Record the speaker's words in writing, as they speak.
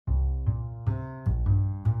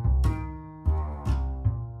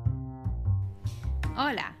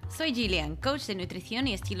Hola, soy Gillian, coach de nutrición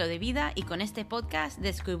y estilo de vida, y con este podcast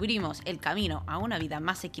descubrimos el camino a una vida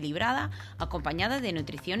más equilibrada acompañada de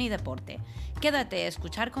nutrición y deporte. Quédate a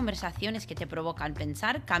escuchar conversaciones que te provocan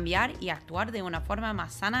pensar, cambiar y actuar de una forma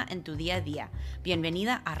más sana en tu día a día.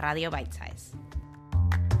 Bienvenida a Radio Bite Size.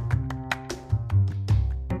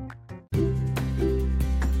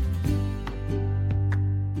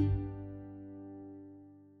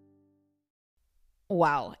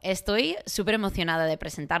 Wow, estoy súper emocionada de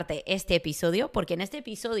presentarte este episodio porque en este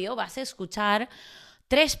episodio vas a escuchar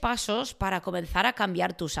 3 pasos para comenzar a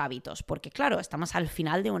cambiar tus hábitos. Porque claro, estamos al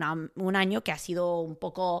final de un año que ha sido un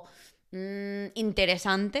poco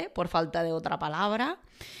interesante, por falta de otra palabra.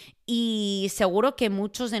 Y seguro que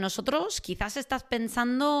muchos de nosotros quizás estás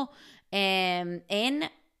pensando en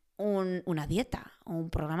una dieta, o un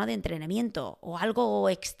programa de entrenamiento o algo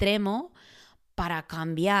extremo para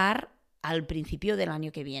cambiar al principio del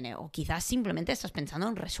año que viene, o quizás simplemente estás pensando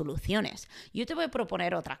en resoluciones. Yo te voy a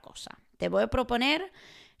proponer otra cosa. Te voy a proponer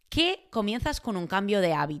que comienzas con un cambio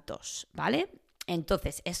de hábitos, ¿vale?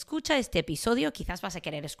 Entonces, escucha este episodio, quizás vas a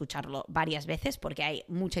querer escucharlo varias veces porque hay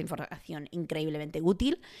mucha información increíblemente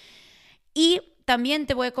útil. Y también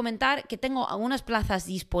te voy a comentar que tengo algunas plazas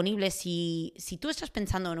disponibles si tú estás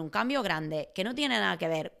pensando en un cambio grande que no tiene nada que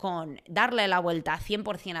ver con darle la vuelta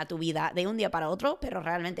 100% a tu vida de un día para otro, pero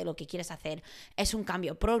realmente lo que quieres hacer es un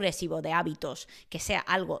cambio progresivo de hábitos que sea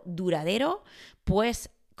algo duradero, pues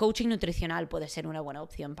coaching nutricional puede ser una buena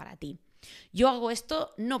opción para ti. Yo hago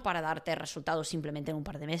esto no para darte resultados simplemente en un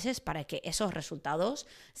par de meses, para que esos resultados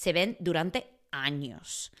se ven durante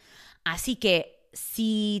años. Así que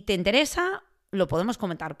si te interesa, lo podemos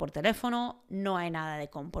comentar por teléfono, no hay nada de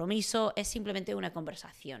compromiso, es simplemente una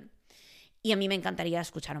conversación. Y a mí me encantaría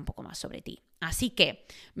escuchar un poco más sobre ti. Así que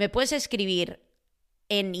me puedes escribir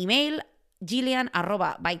en email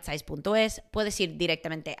gillian@bitesize.es, puedes ir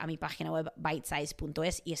directamente a mi página web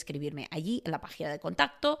bitesize.es y escribirme allí en la página de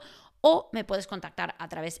contacto, o me puedes contactar a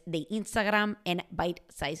través de Instagram en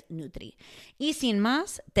bitesizenutri. Y sin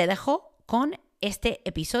más, te dejo con este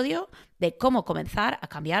episodio de cómo comenzar a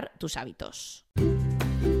cambiar tus hábitos.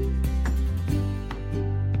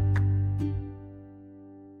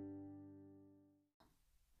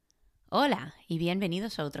 Hola y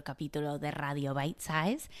bienvenidos a otro capítulo de Radio Bite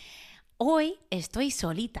Size. Hoy estoy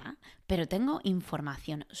solita, pero tengo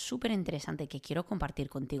información súper interesante que quiero compartir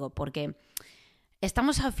contigo porque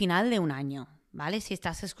estamos al final de un año, ¿vale? Si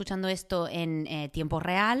estás escuchando esto en tiempo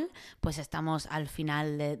real, pues estamos al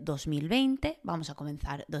final de 2020, vamos a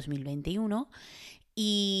comenzar 2021.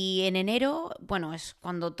 Y en enero, bueno, es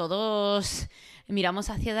cuando todos miramos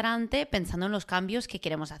hacia adelante pensando en los cambios que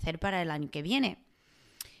queremos hacer para el año que viene.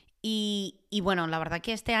 Y bueno, la verdad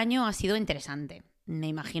que este año ha sido interesante. Me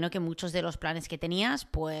imagino que muchos de los planes que tenías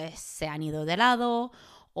pues se han ido de lado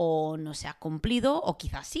o no se ha cumplido, o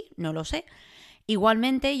quizás sí, no lo sé.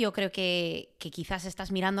 Igualmente, yo creo que quizás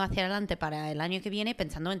estás mirando hacia adelante para el año que viene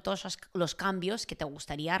pensando en todos los cambios que te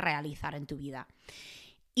gustaría realizar en tu vida.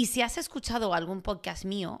 Y si has escuchado algún podcast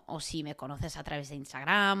mío, o si me conoces a través de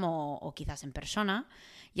Instagram o quizás en persona,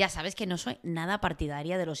 ya sabes que no soy nada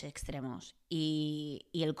partidaria de los extremos. Y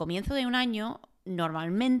el comienzo de un año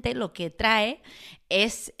normalmente lo que trae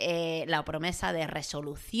es la promesa de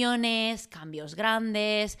resoluciones, cambios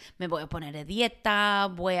grandes, me voy a poner de dieta,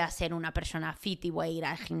 voy a ser una persona fit y voy a ir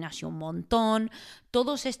al gimnasio un montón.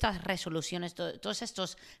 Todas estas resoluciones, todos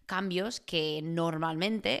estos cambios que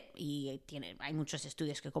normalmente, y hay muchos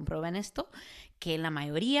estudios que comprueban esto, que la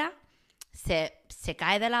mayoría se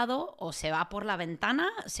cae de lado o se va por la ventana,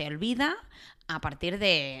 se olvida a partir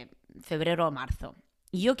de febrero o marzo.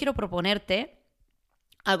 Y yo quiero proponerte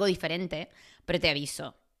algo diferente, pero te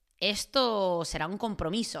aviso, esto será un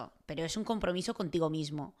compromiso, pero es un compromiso contigo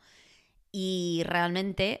mismo. Y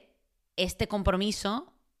realmente este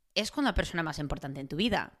compromiso es con la persona más importante en tu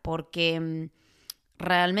vida, porque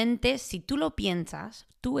realmente si tú lo piensas,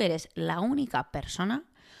 tú eres la única persona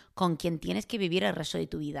con quien tienes que vivir el resto de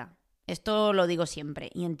tu vida. Esto lo digo siempre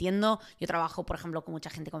y entiendo, yo trabajo por ejemplo con mucha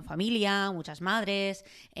gente con familia, muchas madres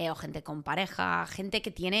o gente con pareja, gente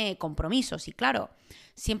que tiene compromisos y claro,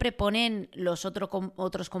 siempre ponen los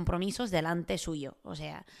otros compromisos delante suyo, o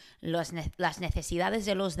sea, las necesidades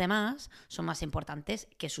de los demás son más importantes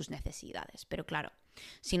que sus necesidades, pero claro,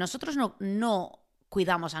 si nosotros no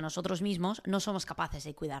cuidamos a nosotros mismos, no somos capaces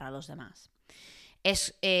de cuidar a los demás.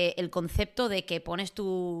 Es el concepto de que pones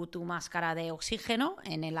tu máscara de oxígeno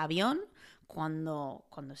en el avión cuando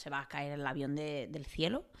se va a caer el avión del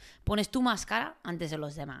cielo. Pones tu máscara antes de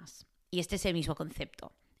los demás. Y este es el mismo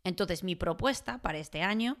concepto. Entonces, mi propuesta para este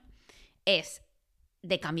año es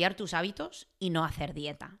de cambiar tus hábitos y no hacer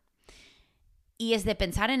dieta. y es de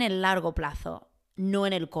pensar en el largo plazo, no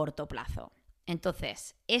en el corto plazo.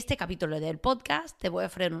 Entonces, este capítulo del podcast te voy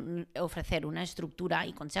a ofrecer una estructura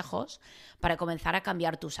y consejos para comenzar a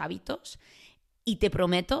cambiar tus hábitos y te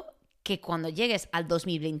prometo que cuando llegues al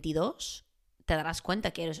 2022 te darás cuenta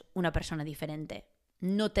que eres una persona diferente.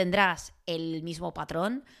 No tendrás el mismo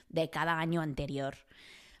patrón de cada año anterior,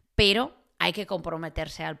 pero hay que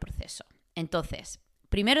comprometerse al proceso. Entonces,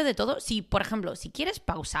 primero de todo, por ejemplo, si quieres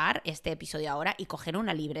pausar este episodio ahora y coger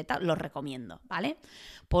una libreta, lo recomiendo, ¿vale?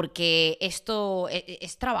 Porque esto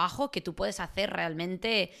es trabajo que tú puedes hacer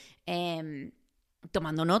realmente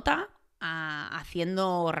tomando nota,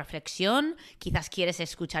 haciendo reflexión. Quizás quieres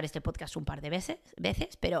escuchar este podcast un par de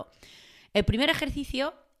veces, pero el primer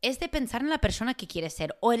ejercicio es de pensar en la persona que quieres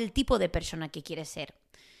ser o el tipo de persona que quieres ser.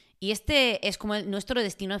 Y este es como nuestro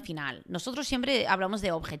destino final. Nosotros siempre hablamos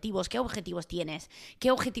de objetivos. ¿Qué objetivos tienes?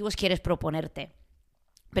 ¿Qué objetivos quieres proponerte?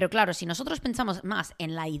 Pero claro, si nosotros pensamos más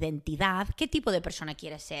en la identidad, ¿qué tipo de persona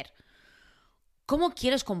quieres ser? ¿Cómo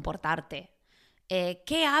quieres comportarte?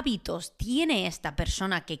 ¿Qué hábitos tiene esta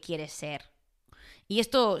persona que quieres ser? Y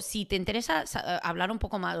esto, si te interesa hablar un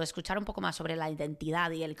poco más o escuchar un poco más sobre la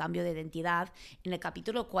identidad y el cambio de identidad, en el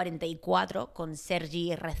capítulo 44 con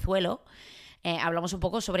Sergi Rezuelo, hablamos un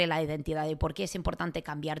poco sobre la identidad y por qué es importante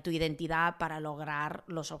cambiar tu identidad para lograr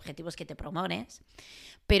los objetivos que te propones.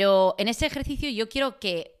 Pero en este ejercicio yo quiero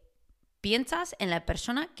que piensas en la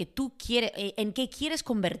persona que tú quieres, en qué quieres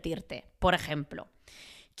convertirte. Por ejemplo,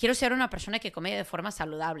 quiero ser una persona que come de forma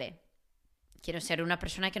saludable. Quiero ser una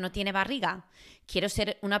persona que no tiene barriga. Quiero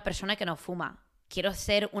ser una persona que no fuma. Quiero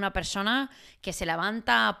ser una persona que se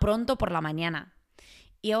levanta pronto por la mañana.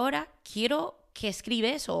 Y ahora quiero que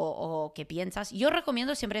escribes o que piensas. Yo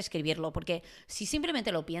recomiendo siempre escribirlo porque si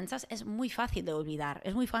simplemente lo piensas es muy fácil de olvidar,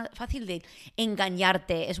 es muy fácil de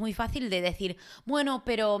engañarte, es muy fácil de decir, bueno,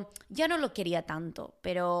 pero ya no lo quería tanto.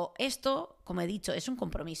 Pero esto, como he dicho, es un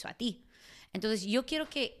compromiso a ti. Entonces yo quiero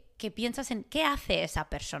que piensas en qué hace esa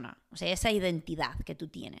persona, o sea, esa identidad que tú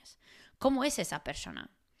tienes. ¿Cómo es esa persona?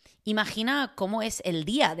 Imagina cómo es el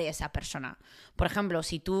día de esa persona. Por ejemplo,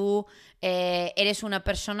 si tú eres una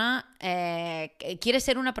persona, quieres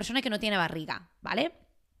ser una persona que no tiene barriga, ¿vale?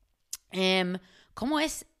 ¿Cómo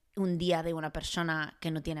es un día de una persona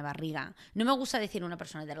que no tiene barriga? No me gusta decir una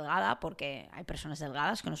persona delgada porque hay personas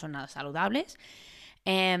delgadas que no son nada saludables.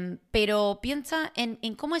 Pero piensa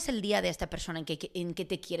en cómo es el día de esta persona, en qué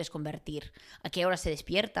te quieres convertir, a qué hora se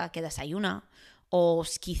despierta, qué desayuna, o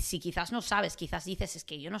si quizás no sabes, quizás dices, es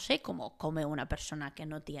que yo no sé cómo come una persona que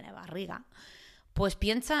no tiene barriga, pues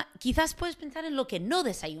quizás puedes pensar en lo que no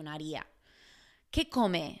desayunaría, qué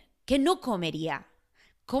come, qué no comería,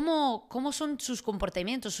 cómo son sus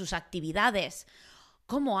comportamientos, sus actividades,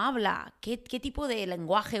 cómo habla, qué tipo de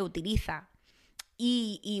lenguaje utiliza.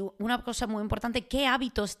 Y una cosa muy importante, ¿qué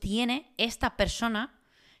hábitos tiene esta persona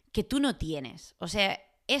que tú no tienes? O sea,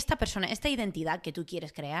 esta persona, esta identidad que tú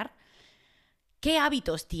quieres crear, ¿qué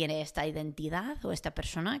hábitos tiene esta identidad o esta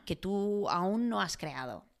persona que tú aún no has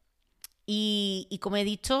creado? Y como he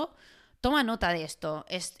dicho, toma nota de esto.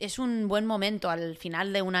 Es un buen momento al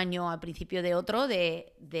final de un año, al principio de otro,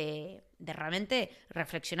 de realmente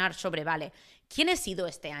reflexionar sobre, vale, ¿quién he sido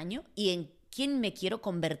este año y en quién me quiero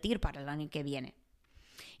convertir para el año que viene?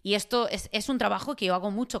 Y esto es un trabajo que yo hago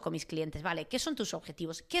mucho con mis clientes, ¿vale? ¿Qué son tus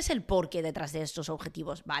objetivos? ¿Qué es el porqué detrás de estos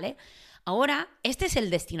objetivos, ¿vale? Ahora, este es el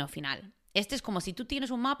destino final. Este es como si tú tienes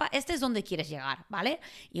un mapa, este es donde quieres llegar, ¿vale?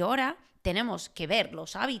 Y ahora tenemos que ver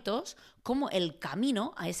los hábitos como el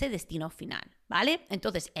camino a ese destino final, ¿vale?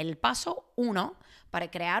 Entonces, el paso 1 para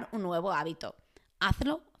crear un nuevo hábito.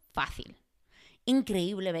 Hazlo fácil.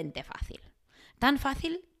 Increíblemente fácil. Tan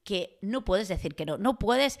fácil que no puedes decir que no. No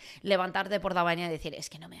puedes levantarte por la mañana y decir, es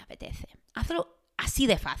que no me apetece. Hazlo así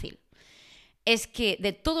de fácil. Es que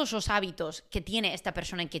de todos los hábitos que tiene esta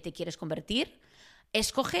persona en que te quieres convertir,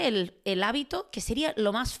 escoge el hábito que sería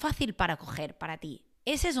lo más fácil para coger para ti.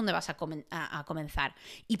 Ese es donde vas a comenzar.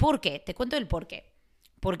 ¿Y por qué? Te cuento el por qué.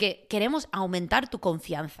 Porque queremos aumentar tu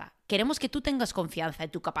confianza. Queremos que tú tengas confianza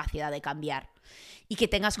en tu capacidad de cambiar y que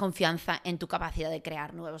tengas confianza en tu capacidad de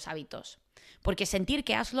crear nuevos hábitos. Porque sentir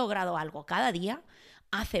que has logrado algo cada día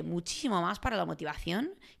hace muchísimo más para la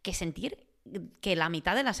motivación que sentir que la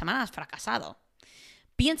mitad de la semana has fracasado.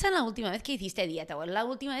 Piensa en la última vez que hiciste dieta o en la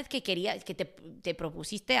última vez que te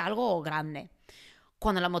propusiste algo grande.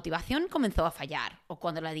 Cuando la motivación comenzó a fallar o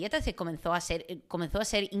cuando la dieta comenzó a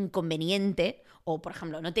ser inconveniente o, por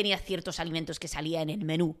ejemplo, no tenías ciertos alimentos que salían en el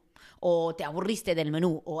menú o te aburriste del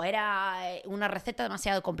menú o era una receta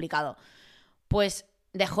demasiado complicada, pues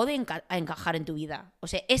dejó de encajar en tu vida. O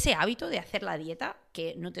sea, ese hábito de hacer la dieta,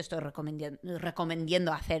 que no te estoy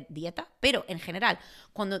recomendando hacer dieta, pero en general,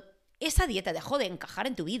 cuando esa dieta dejó de encajar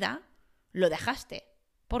en tu vida, lo dejaste.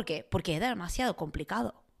 ¿Por qué? Porque era demasiado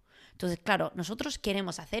complicado. Entonces, claro, nosotros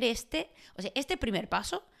queremos hacer este primer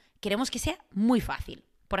paso, queremos que sea muy fácil.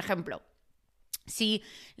 Por ejemplo, si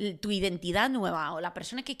tu identidad nueva o la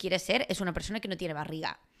persona que quieres ser es una persona que no tiene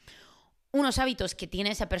barriga, unos hábitos que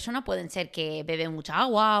tiene esa persona pueden ser que bebe mucha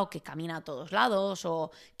agua o que camina a todos lados o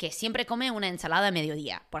que siempre come una ensalada a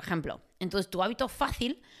mediodía, por ejemplo. Entonces, tu hábito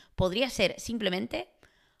fácil podría ser simplemente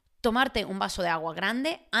tomarte un vaso de agua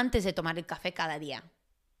grande antes de tomar el café cada día.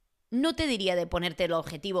 No te diría de ponerte el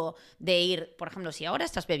objetivo de ir, por ejemplo, si ahora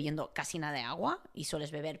estás bebiendo casi nada de agua y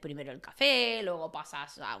sueles beber primero el café, luego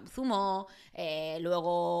pasas a un zumo,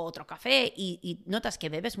 luego otro café y notas que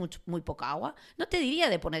bebes muy poca agua, no te diría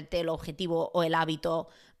de ponerte el objetivo o el hábito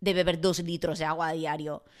de beber 2 litros de agua a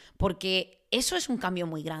diario, porque eso es un cambio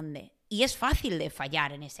muy grande y es fácil de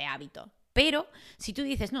fallar en ese hábito. Pero si tú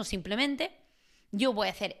dices, no, simplemente yo voy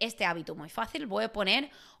a hacer este hábito muy fácil, voy a poner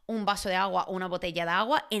un vaso de agua o una botella de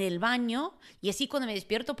agua en el baño y así cuando me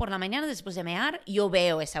despierto por la mañana después de mear, yo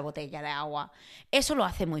veo esa botella de agua. Eso lo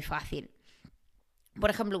hace muy fácil. Por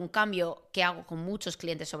ejemplo, un cambio que hago con muchos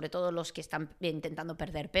clientes, sobre todo los que están intentando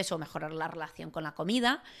perder peso o mejorar la relación con la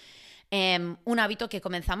comida, un hábito que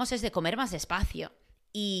comenzamos es de comer más despacio.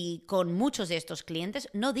 Y con muchos de estos clientes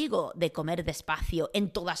no digo de comer despacio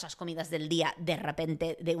en todas las comidas del día de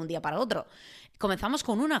repente de un día para otro. Comenzamos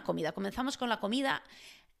con una comida, comenzamos con la comida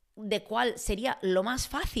de cuál sería lo más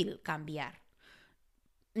fácil cambiar.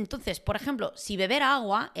 Entonces, por ejemplo, si beber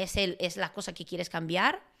agua es la cosa que quieres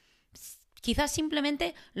cambiar, quizás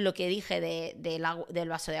simplemente lo que dije del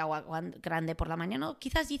vaso de agua grande por la mañana,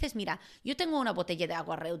 quizás dices, mira, yo tengo una botella de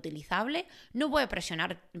agua reutilizable, no voy a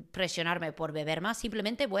presionarme por beber más,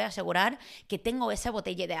 simplemente voy a asegurar que tengo esa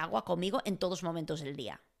botella de agua conmigo en todos momentos del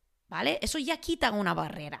día, ¿vale? Eso ya quita una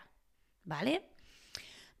barrera, ¿vale?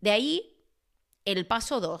 De ahí, el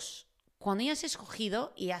paso 2. Cuando ya has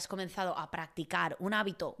escogido y has comenzado a practicar un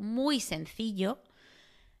hábito muy sencillo,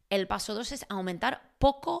 el paso 2 es aumentar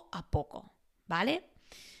poco a poco, ¿vale?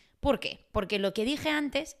 ¿Por qué? Porque lo que dije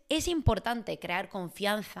antes, es importante crear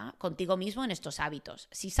confianza contigo mismo en estos hábitos.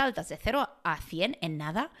 Si saltas de 0 a 100 en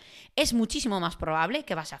nada, es muchísimo más probable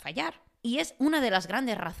que vas a fallar. Y es una de las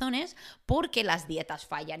grandes razones por qué las dietas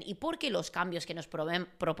fallan y por qué los cambios que nos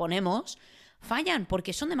proponemos fallan,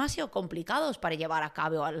 porque son demasiado complicados para llevar a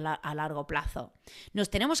cabo a largo plazo.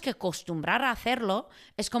 Nos tenemos que acostumbrar a hacerlo.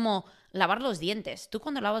 Es como lavar los dientes. Tú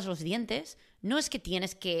cuando lavas los dientes, no es que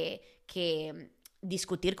tienes que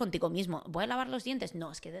discutir contigo mismo. ¿Voy a lavar los dientes?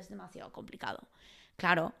 No, es que es demasiado complicado.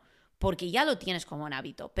 Claro, porque ya lo tienes como un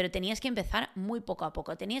hábito, pero tenías que empezar muy poco a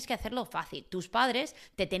poco. Tenías que hacerlo fácil. Tus padres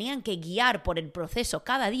te tenían que guiar por el proceso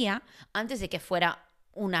cada día antes de que fuera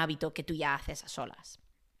un hábito que tú ya haces a solas.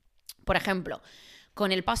 Por ejemplo,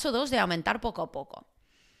 con el paso 2 de aumentar poco a poco.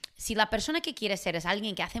 Si la persona que quieres ser es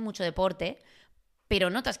alguien que hace mucho deporte, pero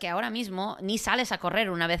notas que ahora mismo ni sales a correr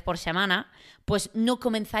una vez por semana, pues no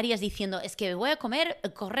comenzarías diciendo, es que voy a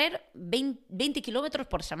correr 20 kilómetros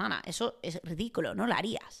por semana. Eso es ridículo, no lo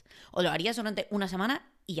harías. O lo harías durante una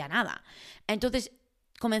semana y ya nada. Entonces,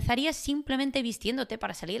 comenzarías simplemente vistiéndote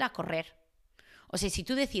para salir a correr. O sea, si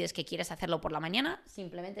tú decides que quieres hacerlo por la mañana,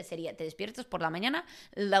 simplemente sería, te despiertas por la mañana,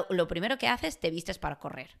 lo primero que haces, te vistes para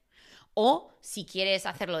correr. O si quieres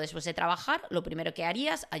hacerlo después de trabajar, lo primero que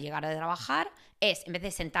harías al llegar a trabajar es, en vez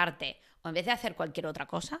de sentarte o en vez de hacer cualquier otra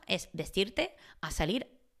cosa, es vestirte a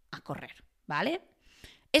salir a correr, ¿vale?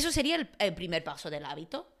 Eso sería el primer paso del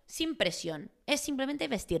hábito, sin presión, es simplemente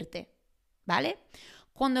vestirte, ¿vale?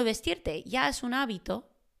 Cuando vestirte ya es un hábito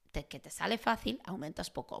que te sale fácil, aumentas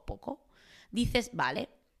poco a poco. Dices, vale,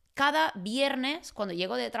 cada viernes cuando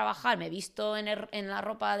llego de trabajar me visto en la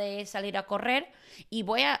ropa de salir a correr y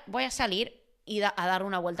voy a salir y a dar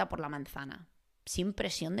una vuelta por la manzana, sin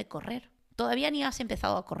presión de correr. Todavía ni has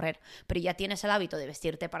empezado a correr, pero ya tienes el hábito de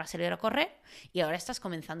vestirte para salir a correr y ahora estás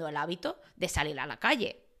comenzando el hábito de salir a la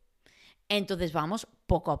calle. Entonces vamos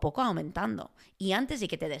poco a poco aumentando. Y antes de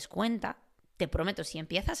que te des cuenta, te prometo, si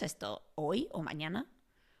empiezas esto hoy o mañana,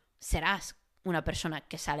 serás una persona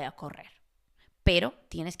que sale a correr. Pero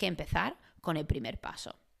tienes que empezar con el primer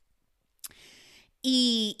paso.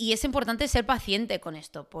 Y es importante ser paciente con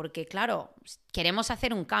esto, porque claro, queremos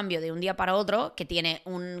hacer un cambio de un día para otro que tiene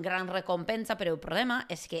una gran recompensa, pero el problema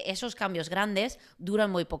es que esos cambios grandes duran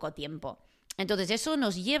muy poco tiempo. Entonces eso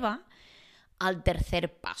nos lleva al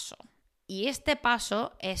tercer paso. Y este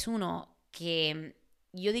paso es uno que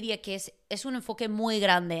yo diría que es un enfoque muy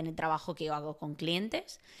grande en el trabajo que yo hago con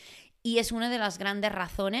clientes. Y es una de las grandes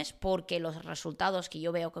razones porque los resultados que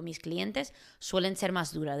yo veo con mis clientes suelen ser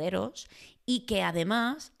más duraderos y que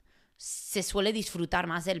además se suele disfrutar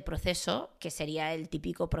más del proceso, que sería el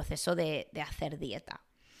típico proceso de hacer dieta.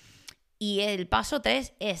 Y el paso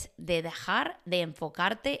 3 es de dejar de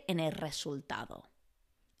enfocarte en el resultado.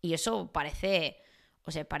 Y eso parece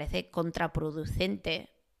contraproducente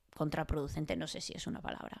no sé si es una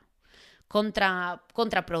palabra,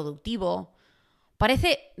 contraproductivo.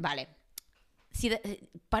 Parece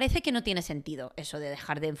que no tiene sentido eso de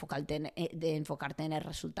dejar de enfocarte en el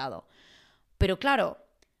resultado. Pero claro,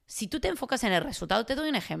 si tú te enfocas en el resultado, te doy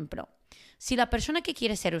un ejemplo. Si la persona que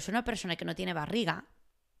quieres ser es una persona que no tiene barriga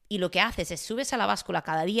y lo que haces es subes a la báscula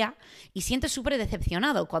cada día y sientes súper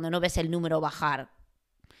decepcionado cuando no ves el número bajar.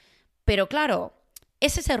 Pero claro,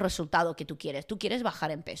 ese es el resultado que tú quieres. Tú quieres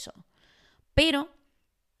bajar en peso. Pero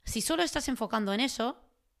si solo estás enfocando en eso,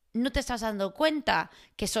 no te estás dando cuenta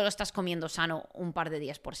que solo estás comiendo sano un par de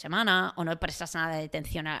días por semana, o no prestas nada de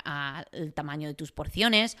atención al tamaño de tus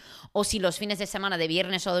porciones, o si los fines de semana de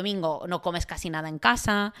viernes o domingo no comes casi nada en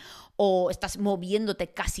casa, o estás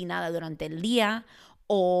moviéndote casi nada durante el día,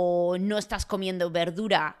 o no estás comiendo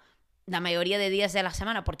verdura la mayoría de días de la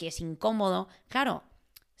semana porque es incómodo. Claro,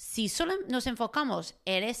 si solo nos enfocamos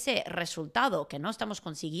en ese resultado que no estamos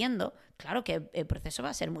consiguiendo, claro que el proceso va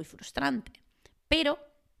a ser muy frustrante. Pero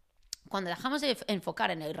cuando dejamos de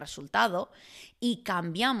enfocar en el resultado y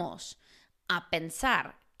cambiamos a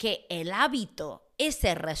pensar que el hábito es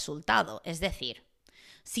el resultado, es decir,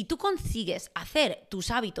 si tú consigues hacer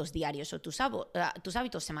tus hábitos diarios o tus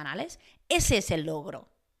hábitos semanales, ese es el logro.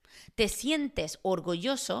 Te sientes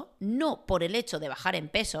orgulloso, no por el hecho de bajar en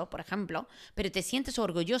peso, por ejemplo, pero te sientes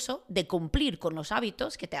orgulloso de cumplir con los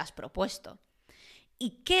hábitos que te has propuesto.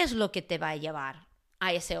 ¿Y qué es lo que te va a llevar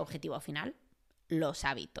a ese objetivo final? Los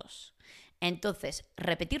hábitos. Entonces,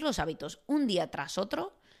 repetir los hábitos un día tras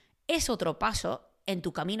otro es otro paso en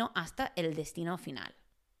tu camino hasta el destino final.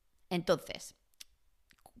 Entonces,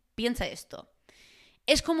 piensa esto.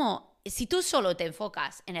 Es como si tú solo te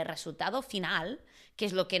enfocas en el resultado final, que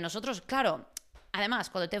es lo que nosotros, claro, además,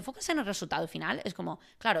 cuando te enfocas en el resultado final, es como,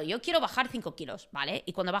 claro, yo quiero bajar 5 kilos, ¿vale?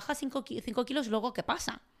 Y cuando bajas 5 kilos, luego, ¿qué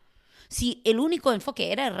pasa? Si el único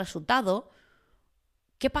enfoque era el resultado,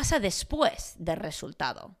 ¿qué pasa después del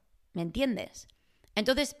resultado? ¿Me entiendes?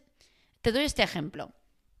 Entonces, te doy este ejemplo.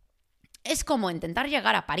 Es como intentar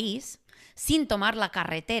llegar a París sin tomar la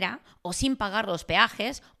carretera o sin pagar los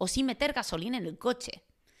peajes o sin meter gasolina en el coche.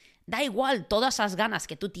 Da igual todas las ganas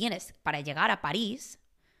que tú tienes para llegar a París,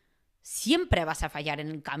 siempre vas a fallar en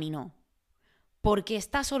el camino porque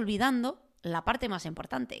estás olvidando la parte más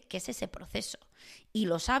importante, que es ese proceso. Y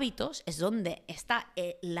los hábitos es donde está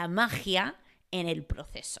la magia en el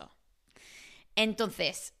proceso.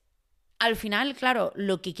 Entonces, al final, claro,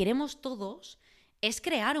 lo que queremos todos es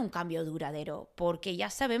crear un cambio duradero, porque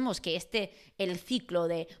ya sabemos que el ciclo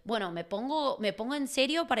de, bueno, me pongo en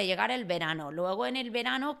serio para llegar al verano, luego en el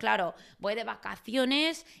verano, claro, voy de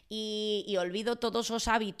vacaciones y olvido todos los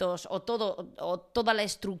hábitos o toda la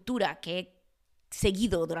estructura que he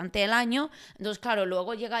seguido durante el año. Entonces, claro,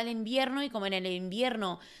 luego llega el invierno y como en el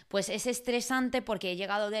invierno pues es estresante porque he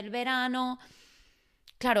llegado del verano.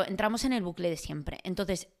 Claro, entramos en el bucle de siempre.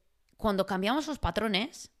 Entonces, cuando cambiamos los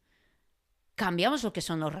patrones, cambiamos lo que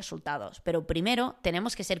son los resultados, pero primero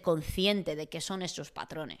tenemos que ser conscientes de qué son estos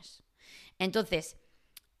patrones. Entonces,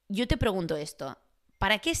 yo te pregunto esto,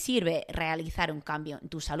 ¿para qué sirve realizar un cambio en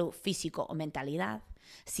tu salud físico o mentalidad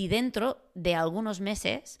si dentro de algunos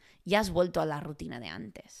meses ya has vuelto a la rutina de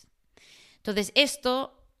antes? Entonces,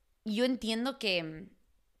 esto yo entiendo que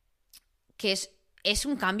es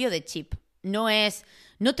un cambio de chip. No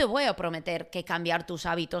te voy a prometer que cambiar tus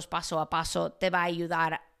hábitos paso a paso te va a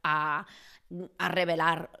ayudar a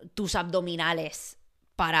revelar tus abdominales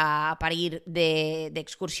para ir de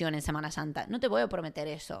excursión en Semana Santa. No te voy a prometer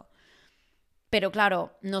eso. Pero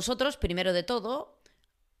claro, nosotros, primero de todo,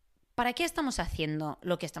 ¿para qué estamos haciendo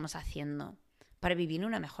lo que estamos haciendo? Para vivir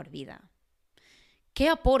una mejor vida. ¿Qué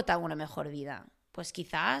aporta una mejor vida? Pues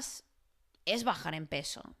quizás es bajar en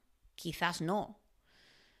peso. Quizás no.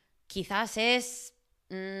 Quizás es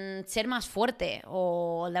ser más fuerte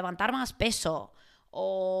o levantar más peso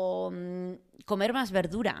o comer más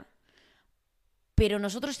verdura. Pero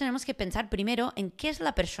nosotros tenemos que pensar primero en qué es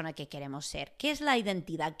la persona que queremos ser, qué es la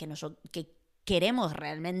identidad que queremos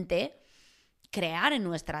realmente crear en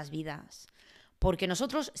nuestras vidas. Porque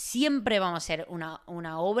nosotros siempre vamos a ser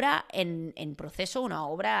una obra en proceso, una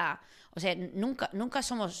obra. O sea,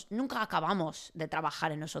 nunca acabamos de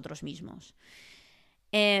trabajar en nosotros mismos.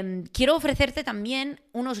 Quiero ofrecerte también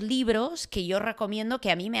unos libros que yo recomiendo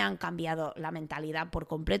que a mí me han cambiado la mentalidad por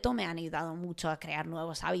completo, me han ayudado mucho a crear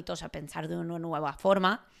nuevos hábitos, a pensar de una nueva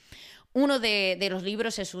forma. Uno de los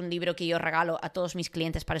libros es un libro que yo regalo a todos mis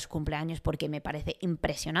clientes para su cumpleaños porque me parece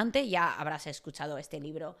impresionante. Ya habrás escuchado este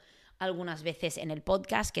libro algunas veces en el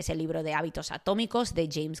podcast, que es el libro de Hábitos Atómicos de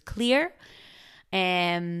James Clear.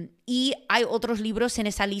 Y hay otros libros en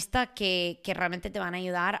esa lista que realmente te van a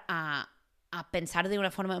ayudar a pensar de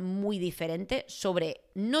una forma muy diferente sobre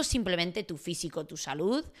no simplemente tu físico, tu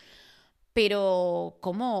salud, pero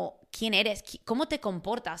quién eres, cómo te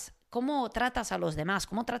comportas, cómo tratas a los demás,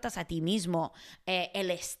 cómo tratas a ti mismo,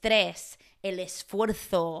 el estrés, el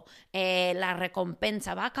esfuerzo, la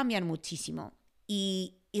recompensa, va a cambiar muchísimo.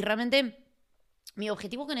 Y realmente mi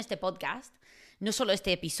objetivo con este podcast, no solo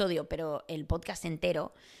este episodio, pero el podcast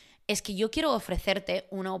entero, es que yo quiero ofrecerte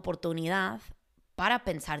una oportunidad para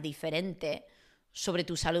pensar diferente sobre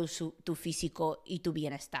tu salud, tu físico y tu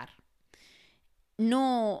bienestar.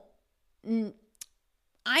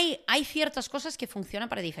 Hay ciertas cosas que funcionan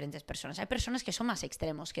para diferentes personas. Hay personas que son más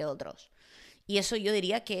extremos que otros. Y eso yo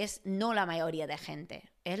diría que es no la mayoría de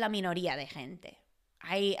gente, es la minoría de gente.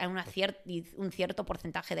 Hay un cierto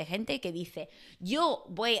porcentaje de gente que dice, yo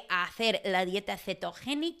voy a hacer la dieta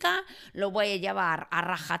cetogénica, lo voy a llevar a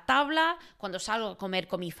rajatabla, cuando salgo a comer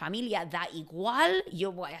con mi familia da igual,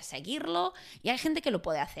 yo voy a seguirlo, y hay gente que lo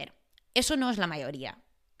puede hacer. Eso no es la mayoría.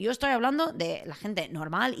 Yo estoy hablando de la gente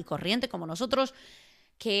normal y corriente como nosotros,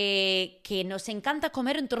 que nos encanta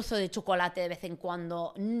comer un trozo de chocolate de vez en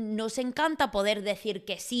cuando, nos encanta poder decir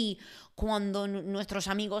que sí cuando nuestros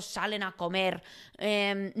amigos salen a comer,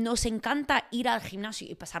 nos encanta ir al gimnasio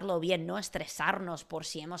y pasarlo bien, no estresarnos por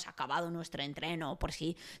si hemos acabado nuestro entreno, por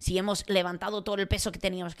si hemos levantado todo el peso que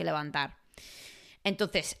teníamos que levantar.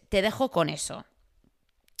 Entonces, te dejo con eso.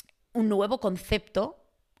 Un nuevo concepto,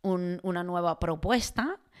 una nueva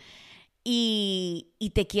propuesta.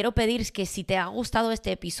 Y te quiero pedir que si te ha gustado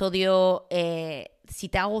este episodio, si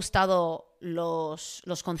te ha gustado los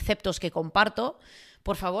conceptos que comparto,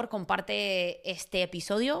 por favor comparte este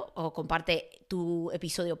episodio o comparte tu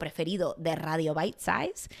episodio preferido de Radio Bite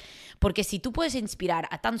Size, porque si tú puedes inspirar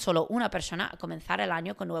a tan solo una persona a comenzar el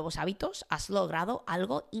año con nuevos hábitos, has logrado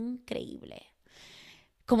algo increíble.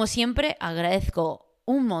 Como siempre, agradezco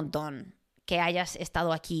un montón que hayas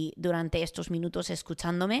estado aquí durante estos minutos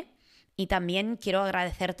escuchándome. Y también quiero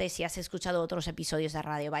agradecerte si has escuchado otros episodios de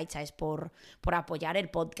Radio Bite Size por apoyar el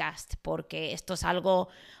podcast, porque esto es algo,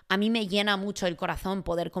 a mí me llena mucho el corazón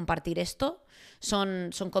poder compartir esto.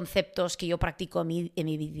 Son conceptos que yo practico en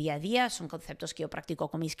mi día a día, son conceptos que yo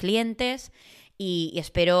practico con mis clientes y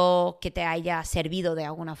espero que te haya servido de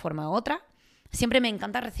alguna forma u otra. Siempre me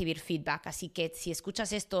encanta recibir feedback, así que si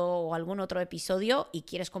escuchas esto o algún otro episodio y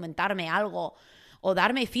quieres comentarme algo o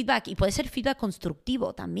darme feedback, y puede ser feedback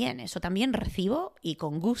constructivo también, eso también recibo y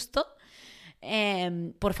con gusto.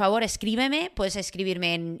 Por favor, escríbeme, puedes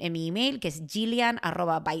escribirme en mi email, que es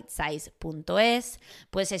gillian@bitesize.es,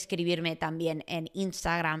 puedes escribirme también en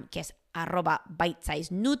Instagram, que es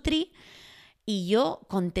 @bitesizenutri, y yo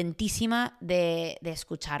contentísima de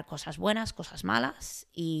escuchar cosas buenas, cosas malas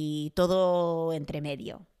y todo entre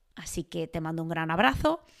medio. Así que te mando un gran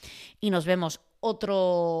abrazo y nos vemos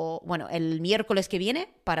el miércoles que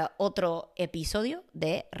viene para otro episodio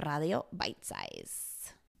de Radio Bite Size.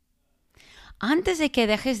 Antes de que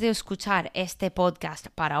dejes de escuchar este podcast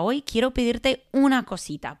para hoy, quiero pedirte una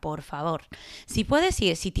cosita, por favor. Si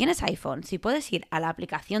tienes iPhone, si puedes ir a la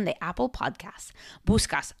aplicación de Apple Podcasts,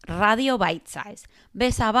 buscas Radio Bite Size,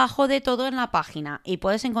 ves abajo de todo en la página y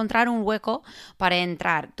puedes encontrar un hueco para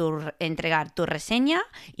entregar tu reseña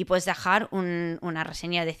y puedes dejar una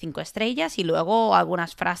reseña de 5 estrellas y luego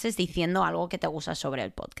algunas frases diciendo algo que te gusta sobre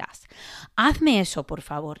el podcast. Hazme eso, por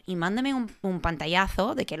favor, y mándame un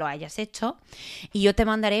pantallazo de que lo hayas hecho. Y yo te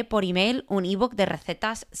mandaré por email un ebook de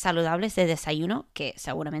recetas saludables de desayuno que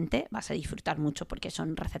seguramente vas a disfrutar mucho porque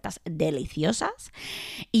son recetas deliciosas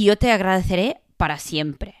y yo te agradeceré para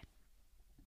siempre.